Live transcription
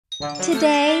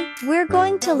Today, we're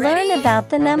going to learn about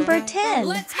the number 10.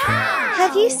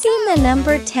 Have you seen the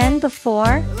number 10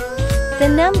 before? The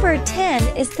number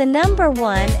 10 is the number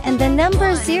 1 and the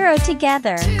number 0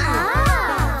 together.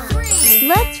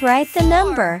 Let's write the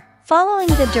number, following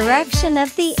the direction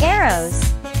of the arrows.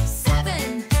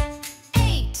 7,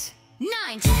 8,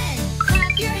 9, 10.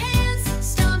 Clap your hands,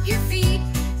 stomp your feet.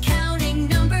 Counting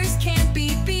numbers can't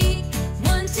be beat.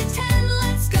 1 to 10,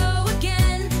 let's go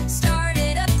again. Start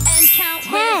it up and count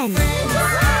 10. with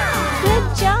friends.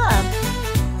 Good job!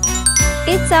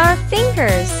 It's our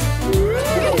fingers.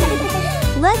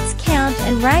 Let's count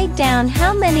and write down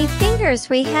how many fingers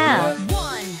we have.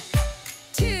 1,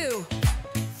 2,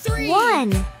 3,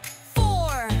 1,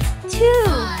 4, 2,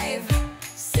 5,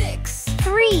 6,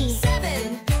 3,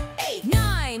 7, 8,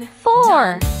 9,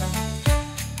 4,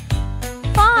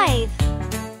 5,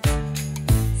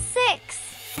 6,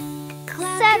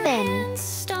 Clap 7, your hands,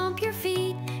 stomp your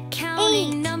feet.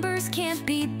 Counting 8, numbers can't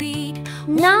be beat.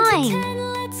 1 to 9,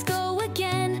 10, let's go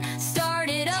again. Start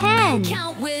it up 10. and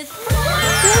count with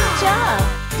Good job!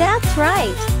 That's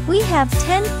right, we have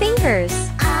 10 fingers.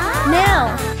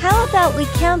 Now, how about we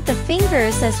count the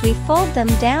fingers as we fold them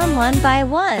down one by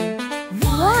one?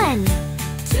 1,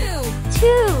 2,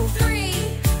 2, 3,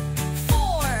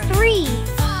 4, 3,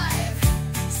 5,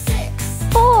 6,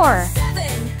 4,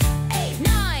 7, 8,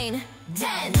 9,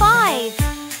 10. 5,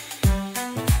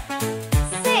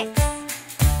 6,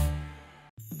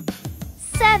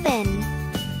 7,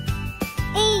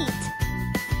 8,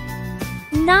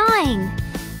 9,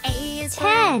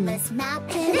 10.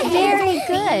 Very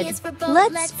good.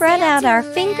 Let's spread out our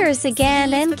fingers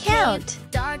again and count.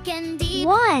 1,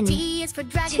 2, 3,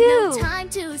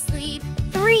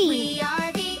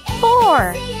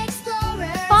 4,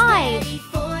 5, 6,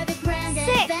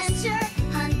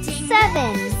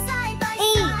 7,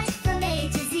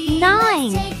 8,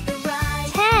 9,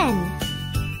 10.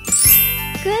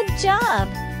 Good job!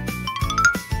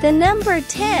 The number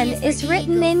 10 is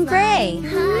written in gray.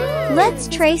 Let's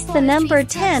trace the number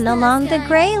 10 along the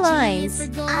gray lines.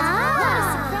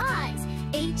 Surprise!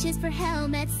 H is for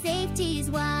helmet,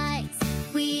 safety's wise.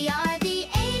 We are the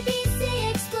ABC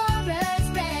Explorers,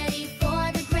 ready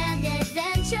for the grand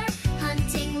adventure.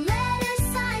 Hunting letters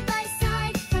side by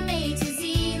side, from A to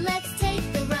Z, let's take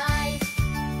the ride.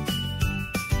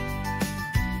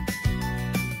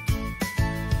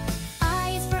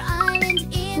 I is for island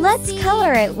in Let's the sea.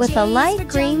 color it with a J is light for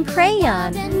green jungle,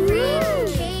 crayon. wild and free.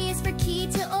 K is for key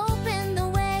to open the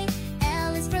way.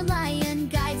 L is for lion,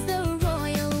 guides the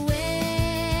royal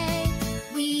way.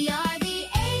 We are the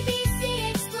ABC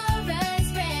Explorers,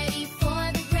 ready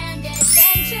for the grand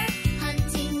adventure.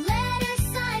 Hunting letters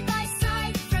side by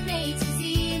side, from A to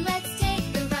Z, let's take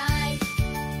the ride.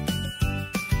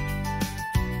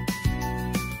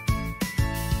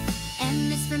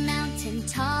 M is for mountain,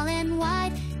 tall and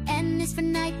wide. N is for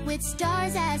night with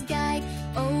stars as guide.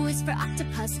 O is for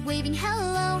octopus, waving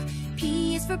hello.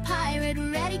 P is for pirate,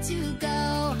 ready to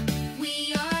go.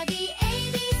 We are the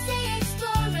ABC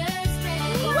Explorers,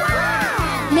 ready.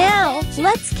 Now,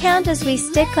 let's count as we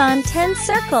stick on 10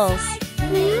 circles.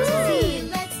 From A to Z,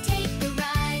 let's take the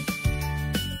ride.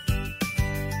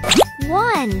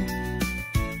 1,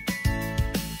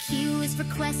 Q is for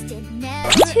quested,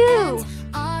 never 2, ends.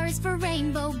 R is for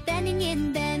rainbow, bending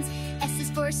in bends. S is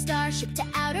for starship to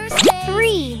outer space.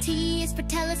 3, T is for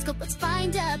telescope, let's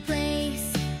find a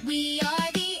place. We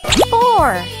are the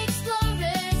 4, ABC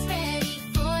Explorers, ready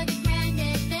for the grand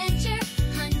adventure.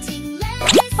 Hunting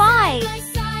letters 5, side by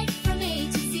side, from A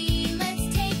to Z,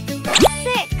 let's take the ride.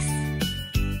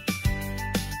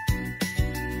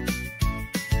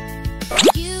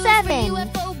 6, U is 7, for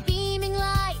UFO beaming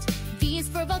light. V is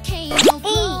for volcano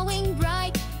glowing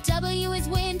bright. W is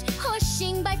wind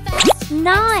pushing by fast.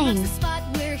 9, The spot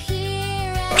we're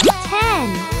here at last.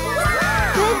 10.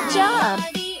 Good job!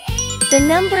 The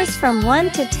numbers from 1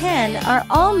 to 10 are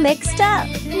all mixed up.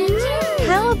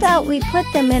 How about we put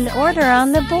them in order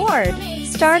on the board,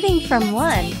 starting from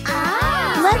 1?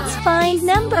 Let's find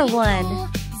number 1.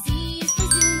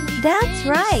 That's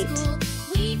right.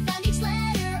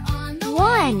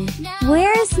 1.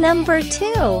 Where's number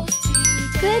 2?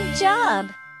 Good job!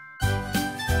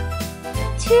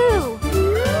 2.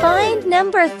 Find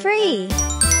number 3.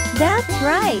 That's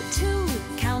right. 2,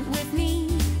 count with me.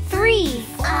 3.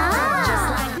 Just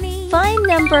like me. Find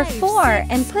number 4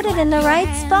 and put it in the right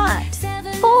spot.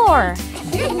 4.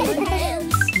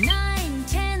 9,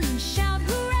 10, shout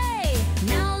hooray!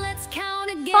 Now let's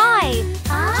count again. 5.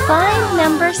 Find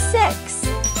number 6.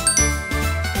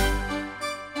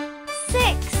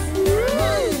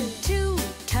 6. 2,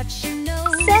 touch your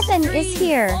nose. 7 is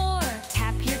here. 4,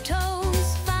 tap your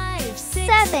toes. 5,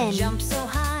 7. Jump so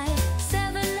high.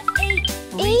 7, 8.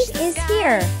 8 is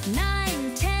here.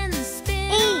 9, 10.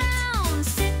 Spin 8. around.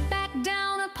 Sit back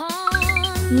down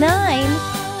upon 9.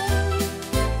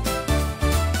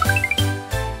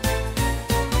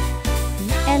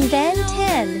 And then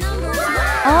 10.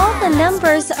 All the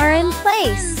numbers are in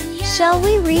place. Shall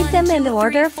we read them in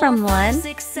order from 1?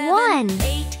 1,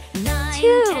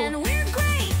 2,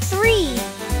 3,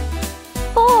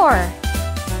 4,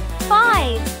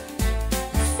 5,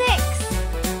 6,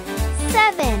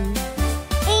 7,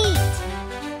 8,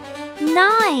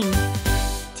 9,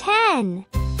 10.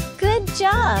 Good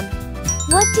job!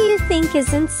 What do you think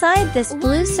is inside this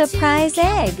blue surprise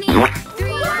egg?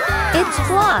 It's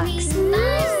blocks.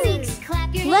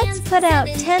 Let's put out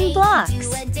 10 blocks.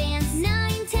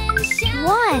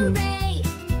 1,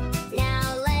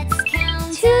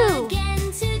 2,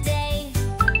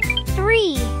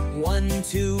 3, 1,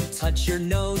 2, touch your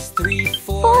nose. 3,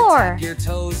 4, 4. tap your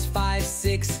toes. 5,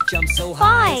 6, jump so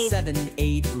high. 5. 7,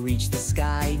 8, reach the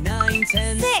sky. 9,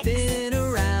 10, 6. spin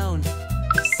around.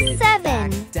 Sit 7.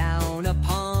 back down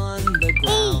upon the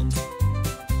ground.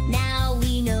 8, Now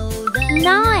we know the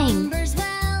 9, numbers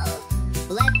well.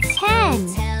 Let's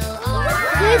 10. tell our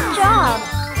Good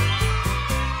job!